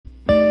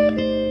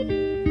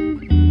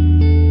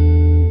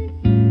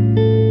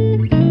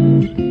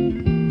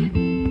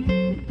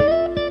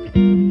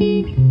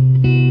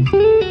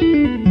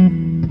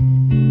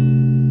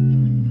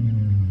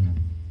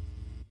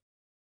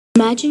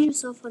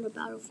yourself on a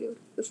battlefield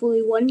with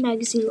only one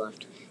magazine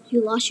left.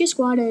 You lost your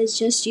squad and it's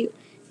just you.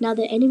 Now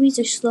the enemies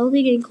are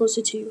slowly getting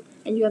closer to you,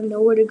 and you have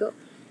nowhere to go.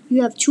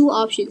 You have two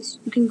options.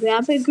 You can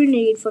grab a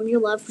grenade from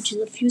your left, which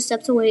is a few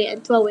steps away,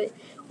 and throw it,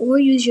 or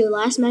use your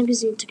last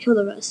magazine to kill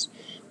the rest.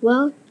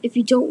 Well, if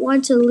you don't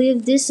want to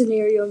live this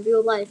scenario in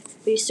real life,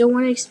 but you still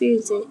want to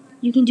experience it,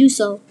 you can do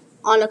so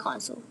on a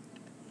console.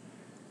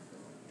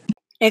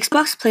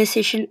 Xbox,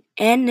 PlayStation,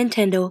 and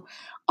Nintendo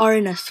are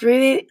in a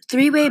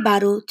three-way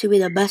battle to be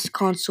the best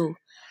console.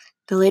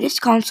 The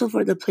latest console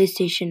for the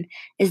PlayStation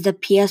is the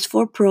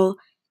PS4 Pro,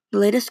 the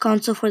latest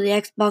console for the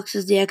Xbox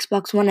is the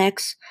Xbox One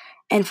X,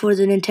 and for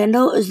the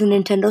Nintendo is the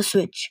Nintendo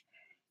Switch.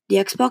 The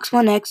Xbox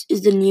One X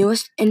is the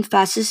newest and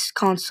fastest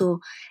console,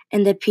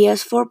 and the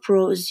PS4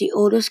 Pro is the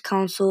oldest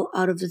console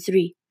out of the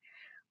three.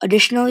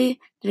 Additionally,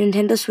 the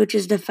Nintendo Switch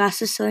is the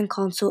fastest selling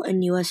console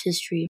in US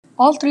history.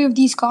 All three of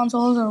these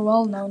consoles are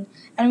well known,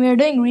 and we are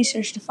doing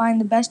research to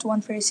find the best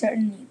one for a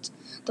certain needs.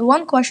 The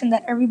one question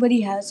that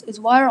everybody has is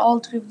why are all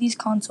three of these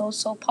consoles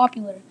so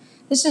popular?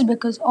 This is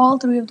because all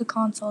three of the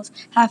consoles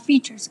have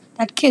features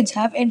that kids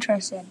have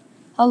interest in.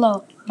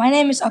 Hello, my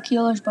name is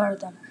Akhilesh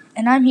Bharadam,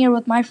 and I'm here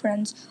with my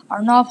friends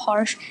Arnav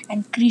Harsh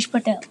and Krish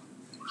Patel.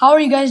 How are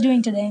you guys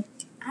doing today?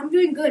 I'm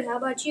doing good. How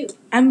about you?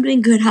 I'm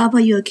doing good. How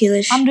about you,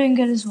 Akhilesh? I'm doing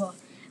good as well.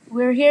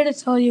 We're here to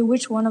tell you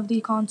which one of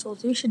the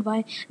consoles you should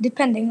buy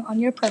depending on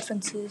your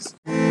preferences.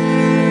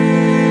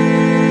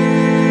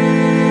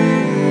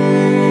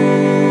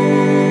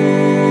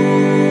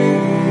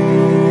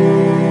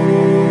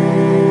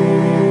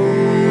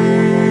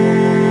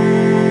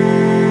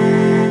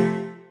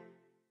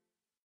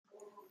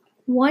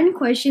 One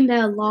question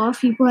that a lot of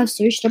people have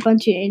searched up on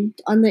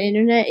the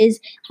internet is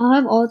how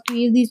have all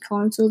three of these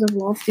consoles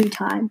evolved through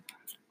time?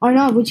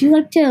 Arnav, would you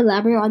like to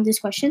elaborate on this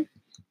question?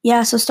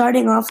 Yeah, so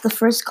starting off, the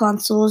first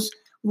consoles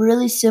were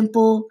really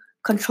simple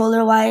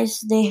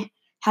controller-wise. They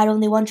had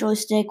only one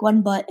joystick,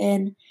 one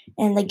button,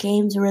 and the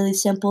games were really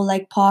simple.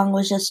 Like Pong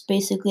was just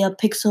basically a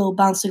pixel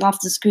bouncing off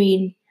the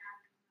screen,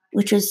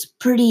 which was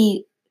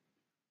pretty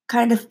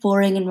kind of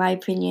boring in my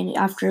opinion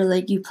after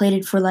like you played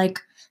it for like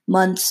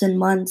months and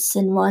months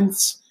and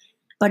months.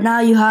 But now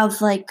you have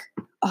like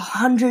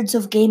hundreds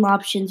of game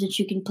options that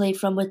you can play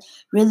from with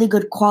really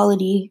good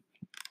quality.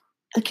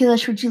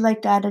 Akhilesh, would you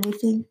like to add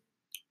anything?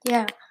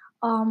 Yeah,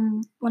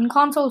 when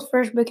consoles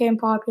first became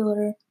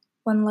popular,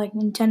 when like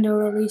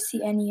Nintendo released the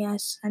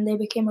NES and they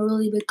became a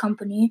really big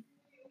company,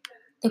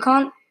 the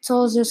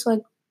consoles just like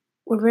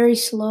were very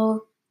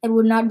slow and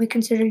would not be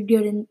considered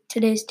good in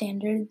today's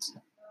standards.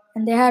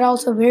 And they had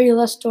also very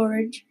less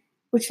storage,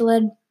 which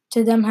led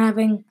to them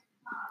having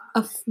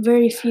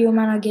very few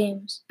amount of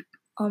games.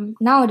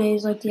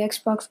 Nowadays, like the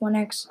Xbox One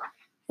X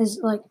has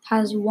 1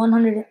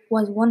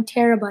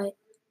 terabyte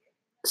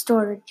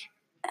storage,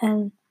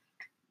 and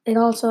it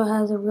also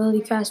has a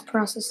really fast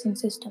processing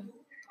system.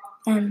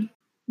 And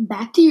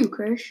back to you,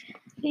 Krish.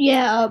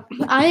 Yeah,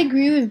 I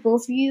agree with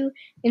both of you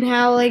in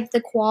how like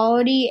the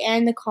quality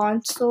and the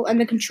console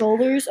and the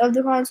controllers of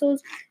the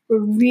consoles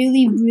were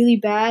really, really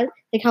bad.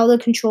 Like how the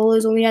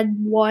controllers only had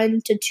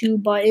 1 to 2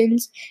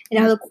 buttons, and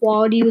how the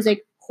quality was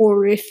like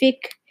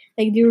horrific.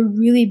 Like they were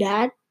really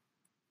bad,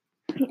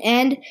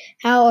 and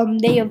how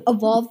they have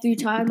evolved through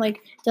time. Like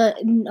the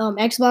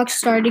Xbox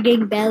started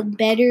getting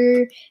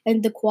better,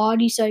 and the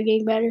quality started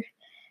getting better,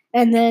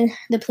 and then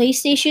the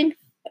PlayStation,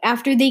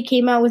 after they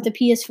came out with the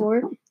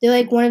PS4, they're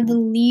like one of the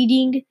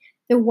leading.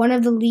 They're one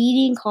of the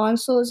leading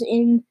consoles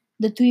in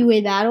the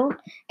three-way battle,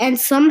 and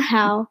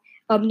somehow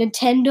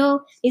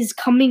Nintendo is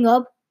coming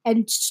up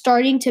and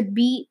starting to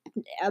beat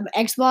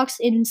Xbox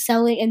in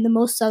the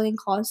most selling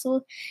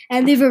console,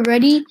 and they've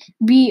already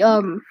beat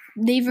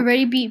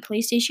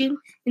PlayStation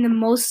in the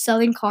most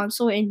selling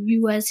console in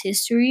US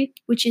history,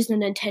 which is the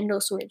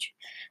Nintendo Switch.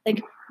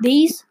 Like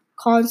these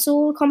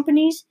console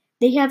companies,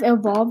 they have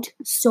evolved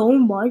so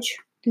much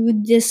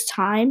through this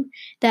time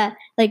that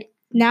like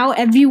now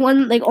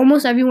everyone, like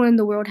almost everyone in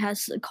the world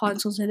has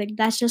consoles. I think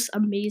that's just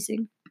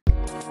amazing.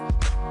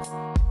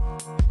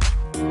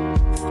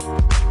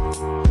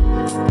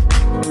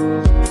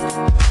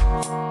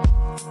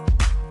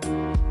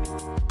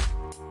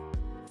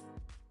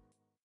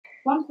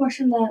 One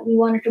question that we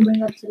wanted to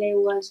bring up today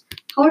was,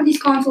 how are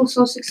these consoles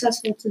so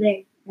successful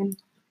today? And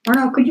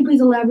Arnav, could you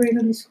please elaborate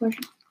on this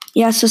question?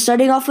 Yeah, so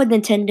starting off with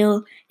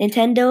Nintendo,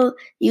 Nintendo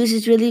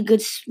uses really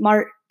good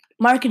smart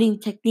marketing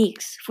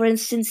techniques. For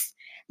instance,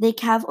 they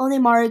have only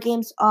Mario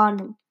games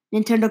on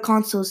Nintendo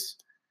consoles.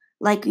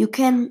 Like you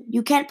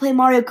can't play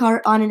Mario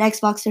Kart on an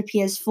Xbox or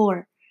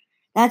PS4.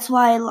 That's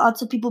why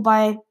lots of people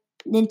buy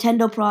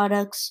Nintendo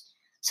products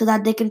so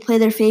that they can play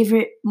their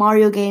favorite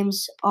Mario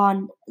games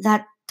on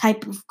that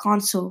type of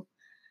console.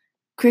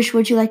 Krish,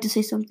 would you like to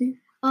say something?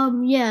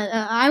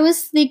 I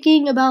was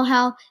thinking about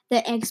how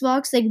the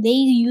Xbox, like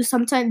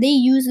sometimes they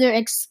use their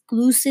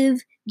exclusive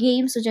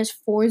games such as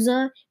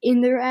Forza in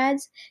their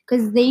ads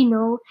because they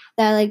know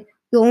that like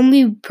the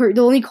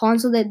only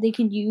console that they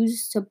can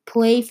use to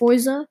play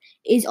Forza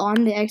is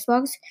on the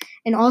Xbox,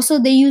 and also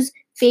they use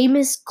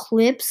famous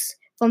clips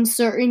from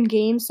certain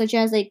games, such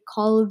as like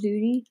Call of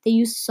Duty. They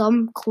use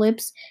some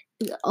clips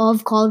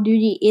of Call of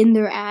Duty in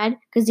their ad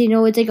because they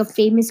know it's like a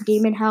famous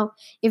game, and how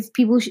if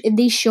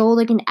they show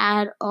like an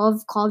ad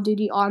of Call of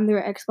Duty on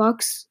their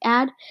Xbox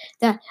ad,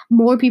 that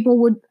more people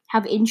would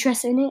have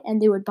interest in it and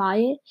they would buy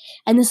it.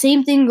 And the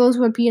same thing goes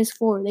for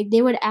PS4. Like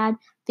they would add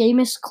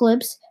famous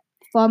clips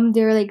from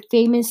their like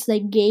famous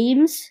like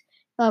games,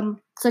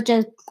 such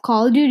as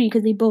Call of Duty,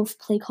 because they both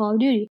play Call of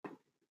Duty.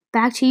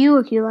 Back to you,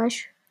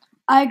 Akhilesh.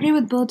 I agree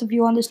with both of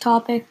you on this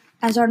topic.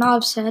 As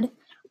Arnav said,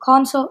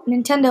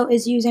 Nintendo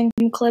is using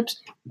clips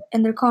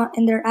in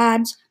their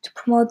ads to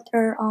promote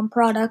their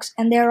products,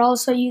 and they're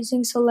also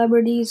using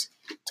celebrities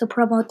to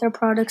promote their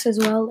products as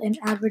well in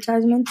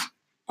advertisements.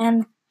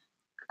 And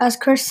as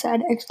Chris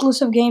said,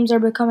 exclusive games are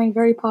becoming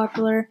very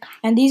popular,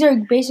 and these are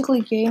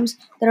basically games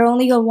that are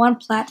only on one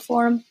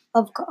platform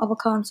of a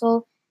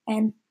console,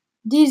 and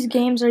these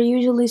games are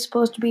usually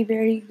supposed to be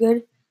very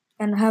good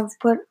and have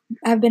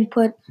been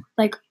put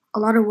like a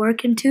lot of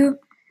work into.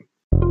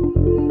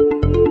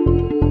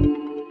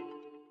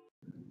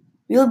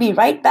 We'll be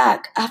right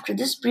back after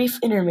this brief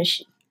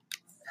intermission.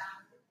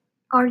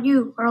 Are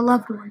you or a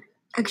loved one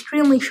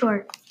extremely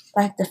short?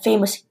 Like the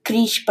famous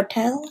Krish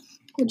Patel?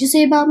 What'd you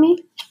say about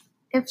me?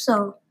 If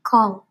so,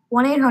 call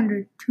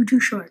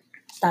 1-800-22-SHORT.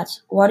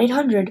 That's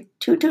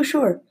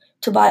 1-800-22-SHORT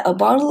to buy a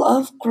bottle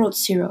of growth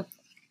syrup.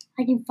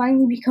 I can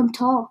finally become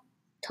tall.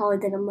 Taller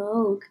than a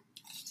Moog.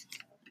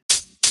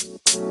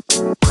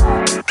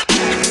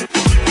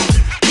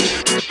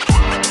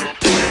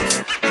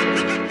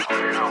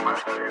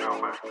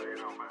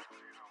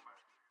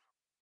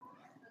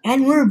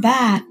 And we're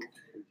back.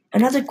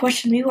 Another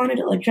question we wanted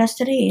to address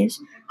today is,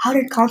 how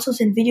did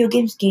consoles and video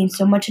games gain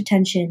so much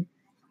attention?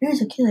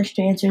 Here's Akhilesh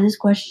to answer this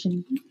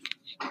question.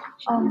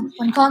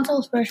 When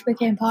consoles first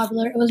became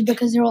popular, it was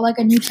because they were like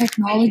a new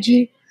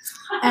technology,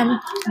 and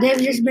they've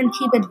just been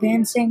keep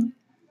advancing.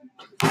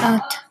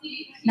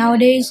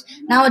 Nowadays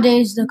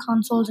the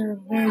consoles are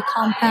very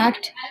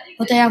compact,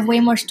 but they have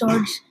way more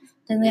storage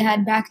than they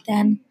had back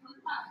then,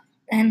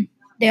 and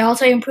they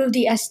also improved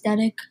the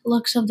aesthetic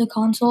looks of the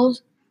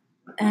consoles,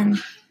 and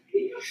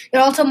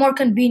they're also more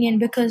convenient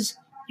because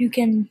you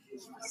can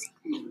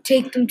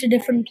take them to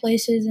different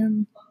places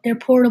and they're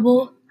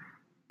portable,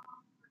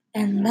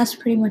 and that's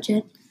pretty much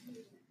it.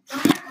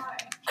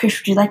 Chris,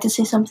 would you like to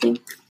say something?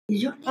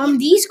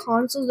 These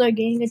consoles are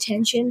getting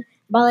attention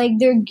by like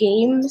their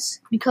games,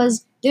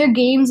 because their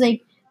games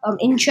like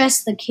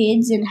interest the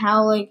kids in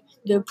how like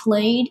they're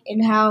played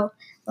and how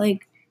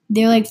like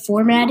they're like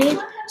formatted.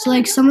 So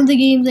like some of the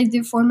games like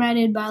they're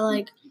formatted by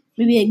like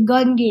maybe like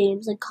gun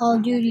games like Call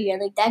of Duty,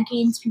 and like that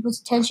gains people's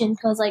attention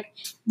because like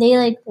they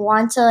like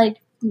want to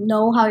like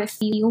know how it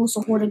feels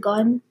to hold a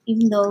gun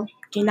even though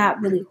they're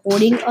not really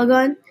holding a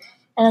gun.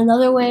 And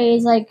another way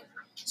is like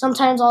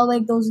sometimes all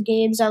like those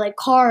games are like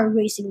car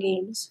racing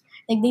games.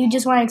 Like they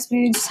just want to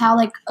experience how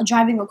like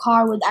driving a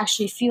car would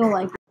actually feel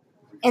like.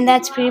 And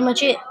that's pretty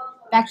much it.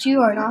 Back to you,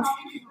 Arnav.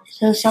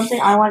 So something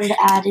I wanted to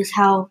add is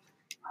how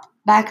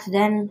back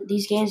then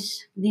these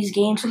games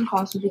and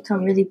consoles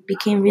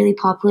became really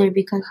popular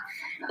because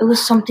it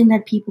was something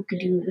that people could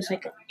do. It was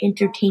like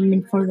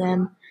entertainment for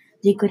them.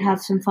 They could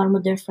have some fun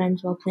with their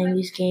friends while playing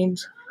these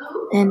games,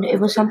 and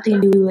it was something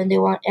new. And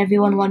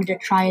everyone wanted to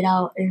try it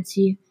out and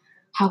see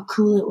how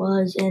cool it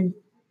was. And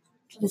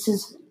this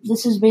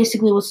is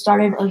basically what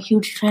started a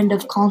huge trend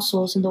of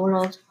consoles in the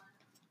world.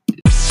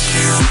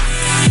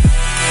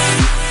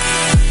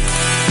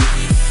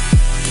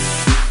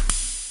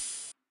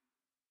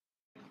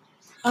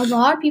 A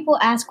lot of people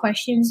ask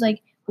questions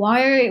like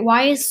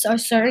are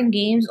certain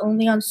games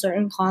only on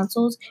certain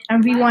consoles,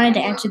 and we wanted to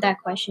answer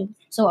that question.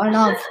 So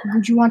Arnav,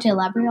 would you want to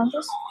elaborate on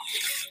this?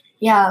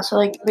 Yeah, so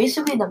like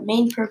basically the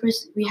main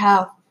purpose we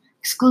have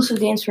exclusive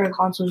games for our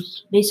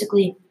consoles,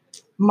 basically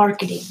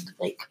marketing.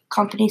 Like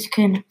companies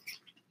can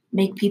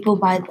make people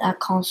buy that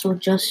console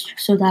just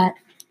so that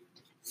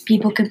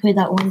people can play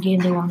that one game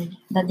they wanted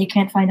that they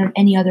can't find on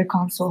any other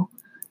console.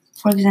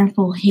 For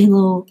example,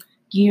 Halo,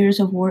 Gears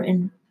of War,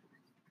 and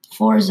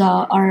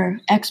Forza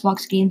are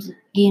Xbox games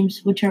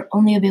which are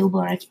only available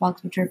on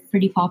Xbox, which are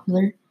pretty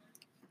popular.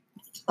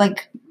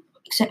 Like,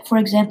 for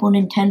example,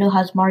 Nintendo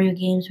has Mario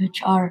games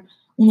which are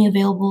only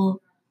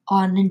available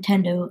on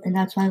Nintendo, and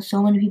that's why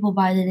so many people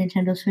buy the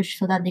Nintendo Switch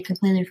so that they can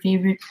play their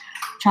favorite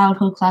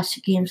childhood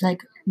classic games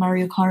like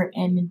Mario Kart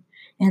and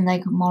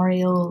like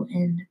Mario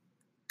and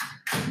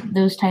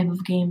those type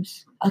of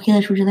games.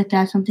 Akhilesh, would you like to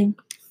add something?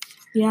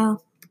 Yeah,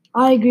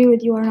 I agree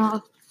with you,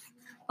 Arnav.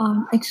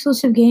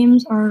 Exclusive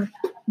games are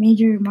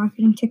major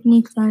marketing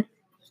techniques that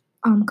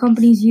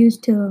companies use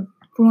to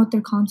promote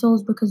their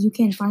consoles because you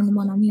can't find them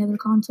on any other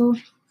console.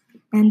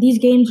 And these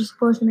games are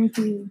supposed to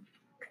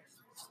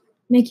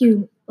make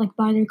you like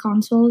buy their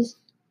consoles.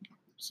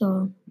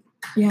 So,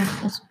 yeah.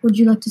 Would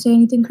you like to say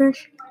anything,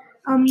 Krish?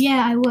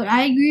 Yeah, I would.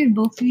 I agree with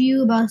both of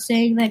you about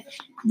saying that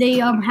they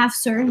have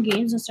certain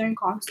games on certain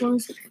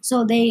consoles,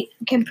 so they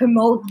can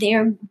promote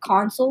their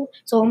console.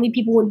 So only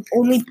people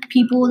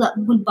that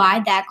would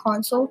buy that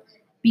console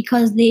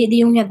because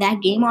they only have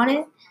that game on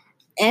it.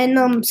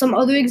 And some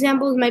other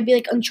examples might be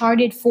like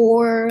Uncharted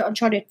 4,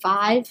 Uncharted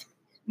 5,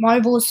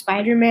 Marvel's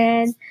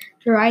Spider-Man,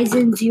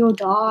 Horizon Zero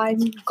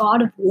Dawn,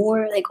 God of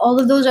War. Like all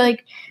of those are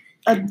like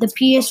the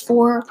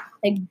PS4,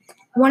 like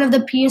one of the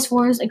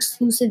PS4's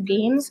exclusive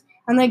games,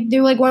 and like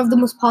they're like one of the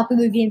most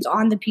popular games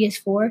on the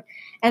PS4.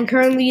 And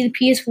currently, the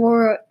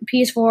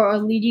PS4 are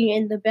leading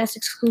in the best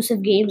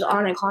exclusive games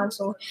on a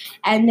console,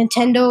 and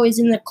Nintendo is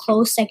in the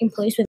close second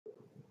place with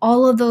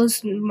all of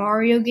those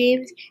Mario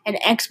games, and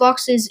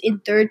Xbox is in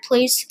third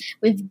place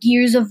with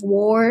Gears of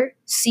War,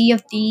 Sea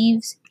of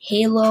Thieves,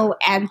 Halo,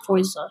 and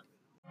Forza.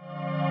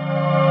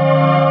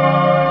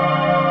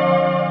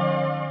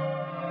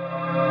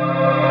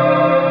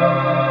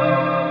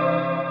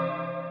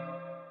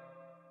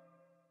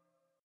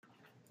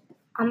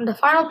 The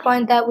final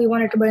point that we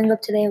wanted to bring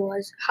up today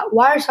was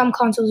why are some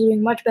consoles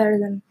doing much better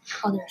than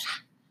others?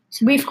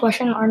 It's a brief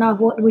question. Arnav,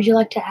 would you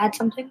like to add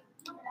something?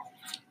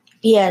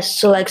 Yes,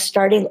 so like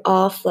starting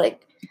off,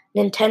 like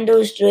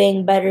Nintendo's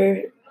doing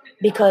better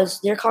because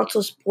their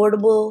console's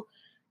portable,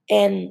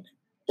 and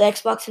the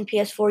Xbox and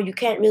PS4 you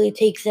can't really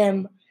take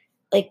them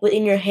like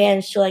within your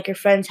hands to like your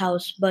friend's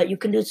house, but you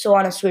can do so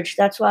on a Switch.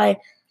 That's why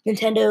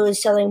Nintendo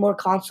is selling more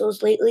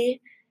consoles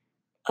lately.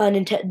 The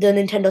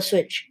Nintendo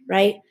Switch,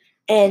 right?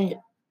 And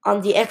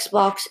on the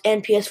Xbox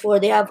and PS4,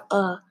 they have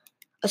a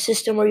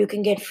system where you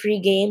can get free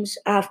games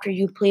after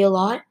you play a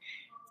lot.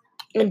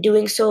 In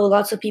doing so,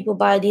 lots of people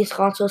buy these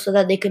consoles so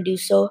that they can do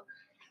so.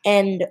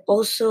 And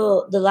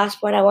also, the last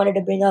point I wanted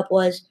to bring up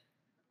was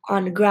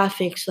on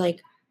graphics.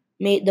 Like,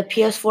 the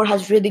PS4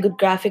 has really good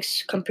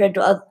graphics compared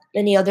to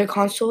many other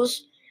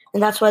consoles,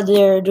 and that's why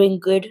they're doing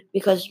good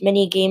because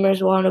many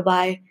gamers want to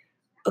buy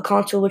a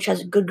console which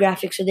has good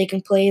graphics so they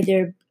can play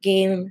their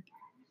game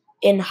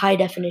in high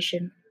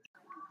definition.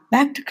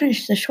 Back to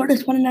Chris, the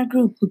shortest one in our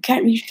group who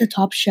can't reach the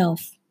top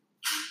shelf.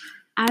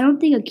 I don't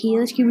think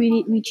Achilles can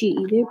reach it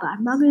either, but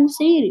I'm not going to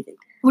say anything.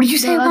 What did you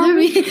say about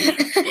me?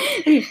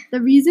 The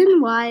reason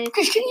why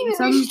Christian even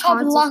some reached top of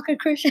the consoles- locker,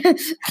 Christian.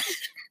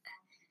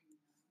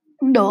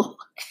 No.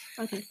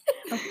 Okay.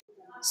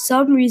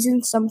 Some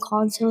reasons some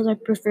consoles are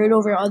preferred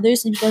over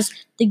others is because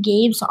the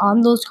games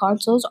on those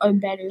consoles are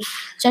better.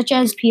 Such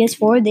as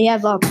PS4, they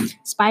have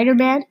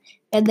Spider-Man,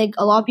 and like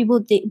a lot of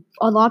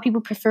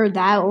people prefer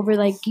that over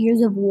like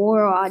Gears of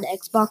War on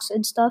Xbox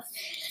and stuff.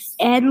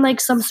 And like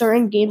some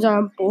certain games are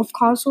on both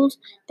consoles,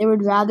 they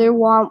would rather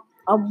want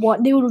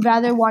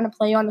to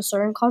play on a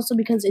certain console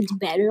because it's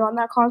better on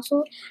that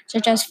console,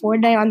 such as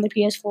Fortnite on the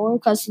PS4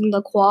 because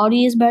the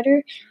quality is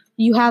better.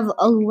 You have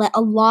a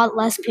lot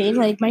less ping.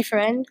 Like my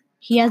friend,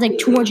 he has like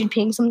 200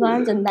 ping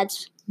sometimes, and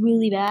that's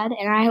really bad.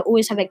 And I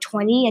always have like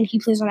 20, and he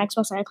plays on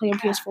Xbox and I play on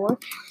PS4.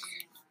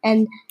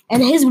 And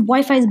his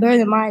Wi-Fi is better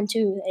than mine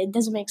too. It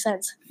doesn't make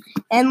sense.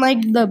 And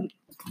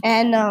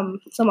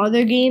some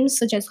other games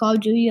such as Call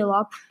of Duty, a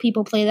lot of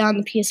people play that on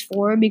the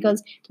PS4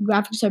 because the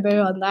graphics are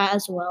better on that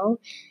as well.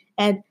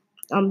 And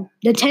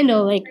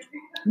Nintendo, like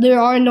there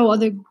are no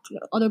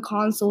other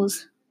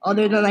consoles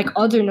other than like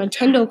other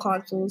Nintendo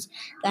consoles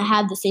that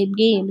have the same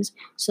games.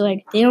 So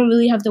like they don't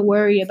really have to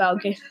worry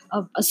about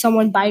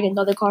someone buying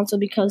another console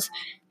because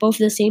both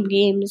the same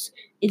games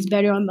is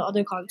better on the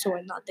other console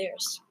and not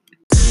theirs.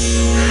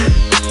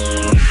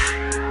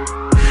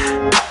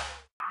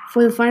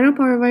 For the final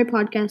part of our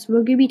podcast, we're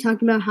going to be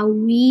talking about how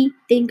we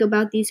think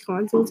about these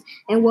consoles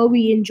and what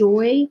we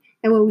enjoy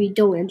and what we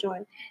don't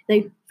enjoy.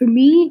 Like for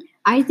me,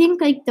 I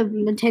think like the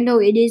Nintendo,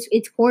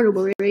 it's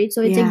portable, right?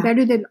 So it's like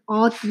better than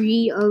all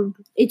three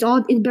it's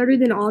better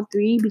than all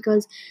three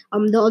because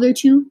the other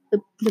two,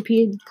 the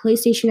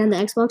PlayStation and the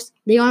Xbox,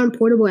 they aren't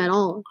portable at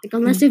all. Like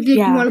unless if you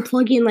want to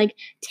plug in like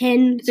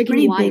 10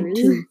 freaking wires. Big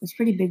too. It's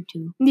pretty big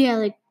too. Yeah,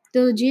 like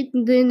the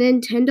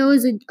Nintendo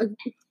is a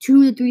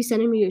 2 to 3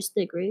 centimeters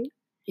thick, right?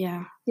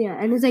 Yeah. Yeah,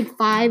 and it's like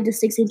 5 to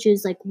 6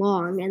 inches like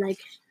long and like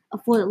a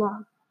foot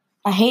long.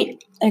 I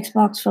hate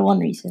Xbox for one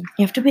reason.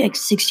 You have to pay like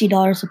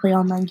 $60 to play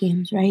online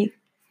games, right?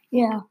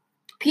 Yeah.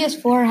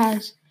 PS4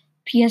 has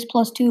PS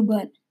Plus too,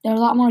 but there are a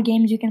lot more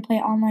games you can play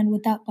online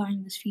without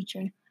buying this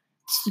feature.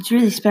 It's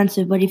really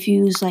expensive, but if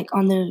you use like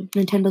on the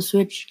Nintendo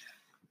Switch,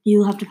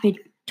 you have to pay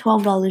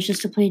 $12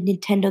 just to play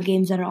Nintendo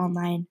games that are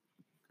online,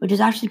 which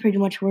is actually pretty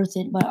much worth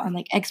it. But on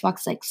like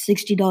Xbox, like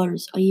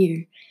 $60 a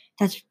year.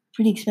 That's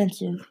pretty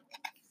expensive.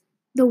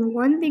 The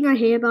one thing I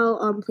hate about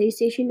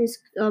PlayStation is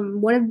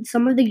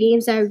some of the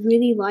games that I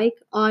really like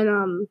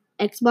on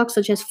Xbox,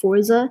 such as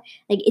Forza.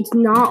 Like it's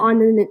not on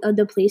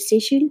the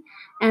PlayStation,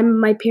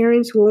 and my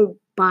parents won't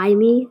buy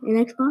me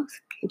an Xbox,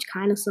 which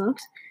kind of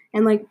sucks.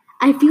 And like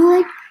I feel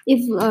like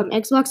if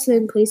Xbox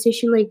and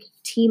PlayStation like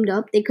teamed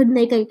up, they could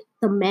make like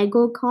the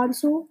Mega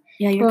console.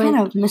 Yeah, you're kind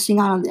of missing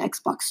out on the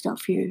Xbox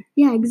stuff here.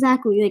 Yeah,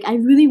 exactly. Like I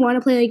really want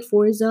to play like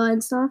Forza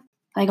and stuff.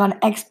 Like on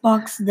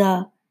Xbox,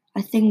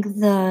 I think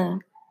the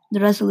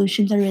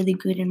resolutions are really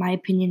good in my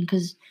opinion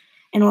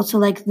and also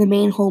like the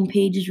main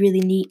homepage is really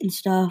neat and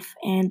stuff,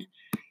 and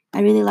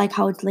I really like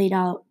how it's laid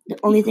out. The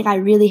only thing I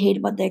really hate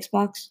about the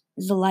Xbox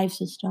is the live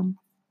system.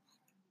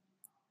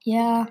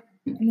 Yeah,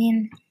 I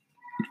mean,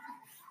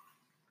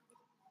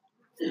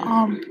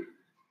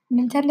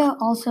 Nintendo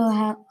also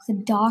has a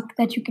dock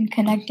that you can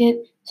connect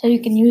it, so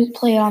you can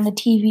play it on the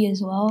TV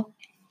as well,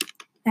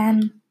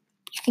 and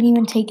you can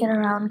even take it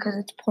around because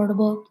it's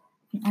portable.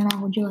 Anna,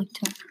 would you like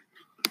to?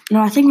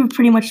 No, I think we're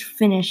pretty much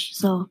finished.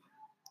 So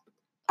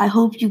I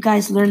hope you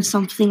guys learned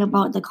something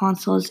about the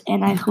consoles,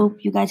 and I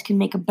hope you guys can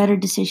make a better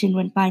decision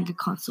when buying a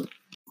console.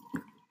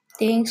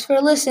 Thanks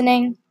for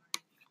listening.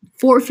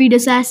 4 Feet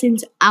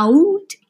Assassins out.